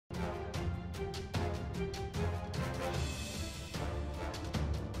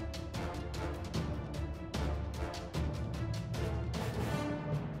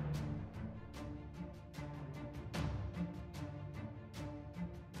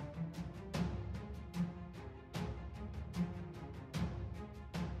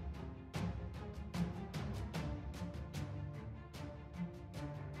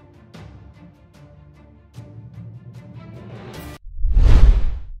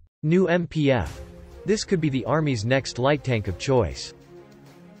New MPF. This could be the Army's next light tank of choice.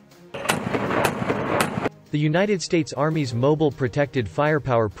 The United States Army's Mobile Protected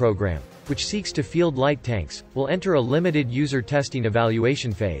Firepower program, which seeks to field light tanks, will enter a limited user testing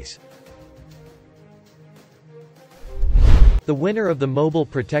evaluation phase. The winner of the Mobile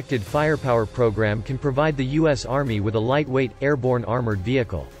Protected Firepower program can provide the U.S. Army with a lightweight, airborne armored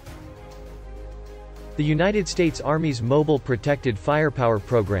vehicle. The United States Army's Mobile Protected Firepower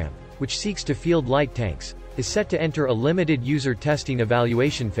program, which seeks to field light tanks, is set to enter a limited user testing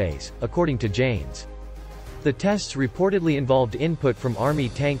evaluation phase, according to Janes. The tests reportedly involved input from Army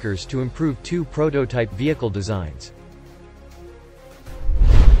tankers to improve two prototype vehicle designs.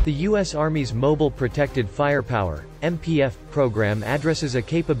 The U.S. Army's Mobile Protected Firepower (MPF) program addresses a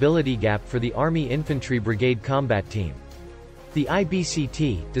capability gap for the Army Infantry Brigade Combat Team. The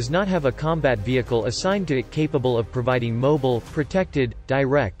IBCT does not have a combat vehicle assigned to it capable of providing mobile, protected,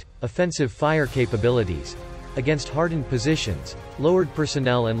 direct, offensive fire capabilities against hardened positions, lowered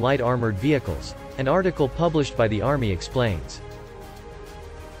personnel and light armored vehicles, an article published by the Army explains.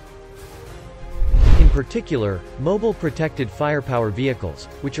 In particular, mobile protected firepower vehicles,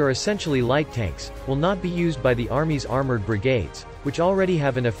 which are essentially light tanks, will not be used by the Army's armored brigades, which already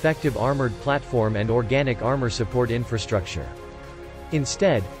have an effective armored platform and organic armor support infrastructure.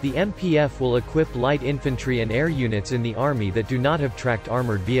 Instead, the MPF will equip light infantry and air units in the Army that do not have tracked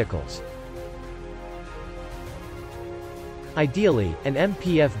armored vehicles. Ideally, an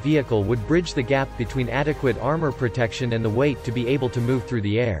MPF vehicle would bridge the gap between adequate armor protection and the weight to be able to move through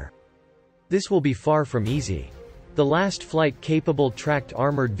the air. This will be far from easy. The last flight-capable tracked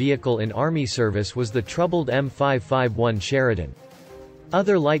armored vehicle in Army service was the troubled M551 Sheridan.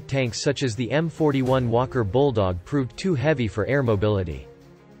 Other light tanks such as the M41 Walker Bulldog proved too heavy for air mobility.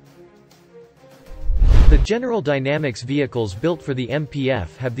 The General Dynamics vehicles built for the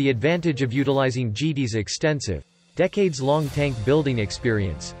MPF have the advantage of utilizing GD's extensive, decades-long tank building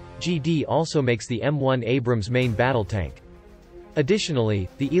experience. GD also makes the M1 Abrams main battle tank. Additionally,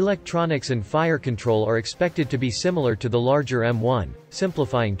 the electronics and fire control are expected to be similar to the larger M1,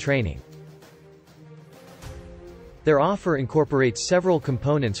 simplifying training. Their offer incorporates several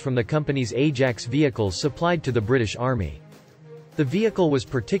components from the company's Ajax vehicles supplied to the British Army. The vehicle was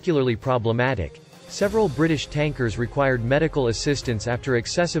particularly problematic. Several British tankers required medical assistance after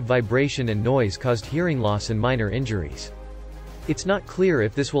excessive vibration and noise caused hearing loss and minor injuries. It's not clear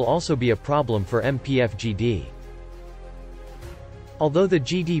if this will also be a problem for MPF GD. Although the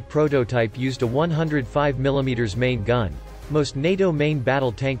GD prototype used a 105mm main gun, most NATO main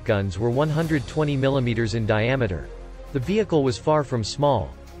battle tank guns were 120mm in diameter. The vehicle was far from small,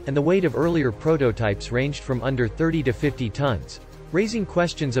 and the weight of earlier prototypes ranged from under 30 to 50 tons, raising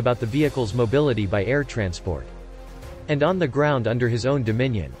questions about the vehicle's mobility by air transport and on the ground under his own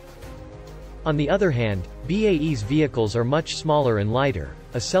dominion. On the other hand, BAE's vehicles are much smaller and lighter,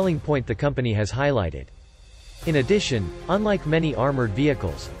 a selling point the company has highlighted. In addition, unlike many armored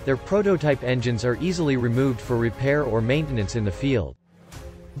vehicles, their prototype engines are easily removed for repair or maintenance in the field.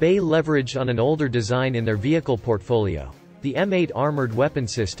 BAE leveraged on an older design in their vehicle portfolio, the M8 Armored Weapon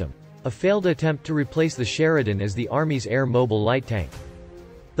System, a failed attempt to replace the Sheridan as the Army's air mobile light tank.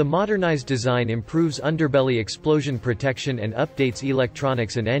 The modernized design improves underbelly explosion protection and updates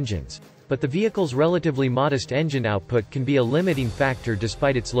electronics and engines, but the vehicle's relatively modest engine output can be a limiting factor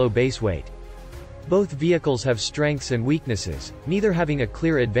despite its low base weight. Both vehicles have strengths and weaknesses, neither having a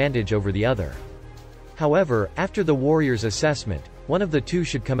clear advantage over the other. However, after the Warrior's assessment, one of the two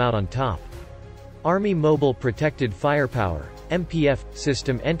should come out on top. Army Mobile Protected Firepower (MPF)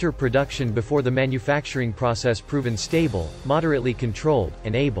 system enter production before the manufacturing process proven stable, moderately controlled,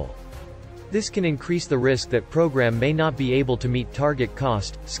 and able. This can increase the risk that program may not be able to meet target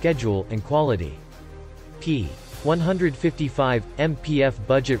cost, schedule, and quality. p. 155, MPF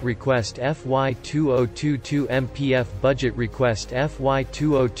Budget Request FY 2022 MPF Budget Request FY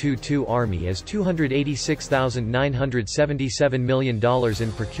 2022 Army as $286,977 million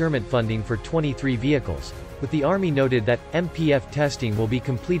in procurement funding for 23 vehicles, with the Army noted that, MPF testing will be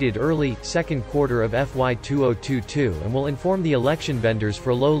completed early, second quarter of FY 2022 and will inform the election vendors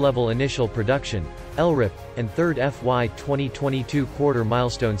for low-level initial production, LRIP, and third FY 2022 quarter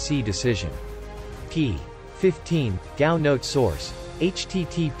milestone C decision. p. 15, GAO Note Source,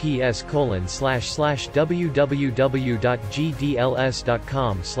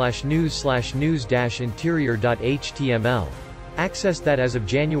 https://www.gdls.com/news/news-interior.html. Access that as of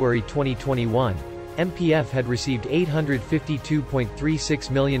January 2021, MPF had received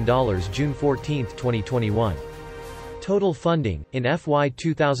 $852.36 million June 14, 2021. Total funding, in FY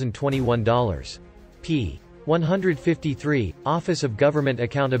 2021 p. 153, Office of Government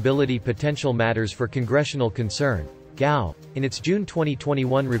Accountability Potential Matters for Congressional Concern, GAO, in its June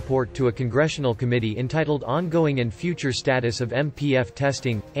 2021 report to a congressional committee entitled Ongoing and Future Status of MPF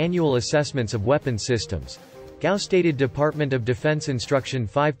Testing, Annual Assessments of Weapons Systems, GAO stated Department of Defense Instruction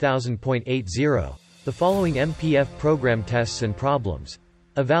 5000.80, the following MPF program tests and problems.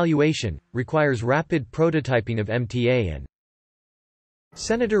 Evaluation, requires rapid prototyping of MTA and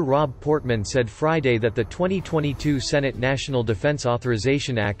Senator Rob Portman said Friday that the 2022 Senate National Defense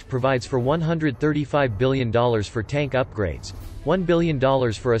Authorization Act provides for $135 billion for tank upgrades, $1 billion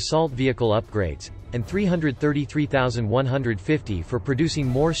for assault vehicle upgrades, and $333,150 for producing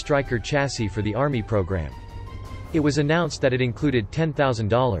more Stryker chassis for the Army program. It was announced that it included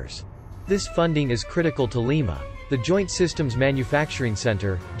 $10,000. This funding is critical to Lima, the Joint Systems Manufacturing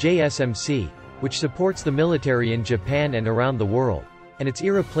Center, JSMC, which supports the military in Japan and around the world, and its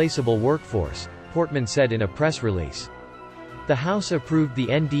irreplaceable workforce, Portman said in a press release. The House approved the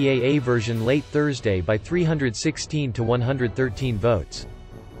NDAA version late Thursday by 316 to 113 votes.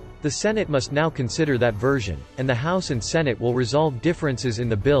 The Senate must now consider that version, and the House and Senate will resolve differences in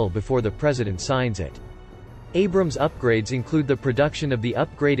the bill before the President signs it. Abrams upgrades include the production of the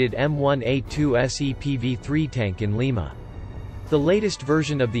upgraded M1A2 SEPV-3 tank in Lima. The latest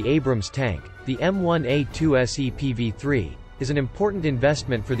version of the Abrams tank, the M1A2 SEPV-3, is an important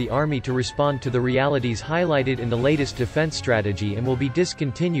investment for the Army to respond to the realities highlighted in the latest defense strategy and will be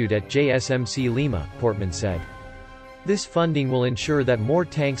discontinued at JSMC Lima, Portman said. This funding will ensure that more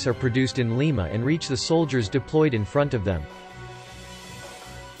tanks are produced in Lima and reach the soldiers deployed in front of them,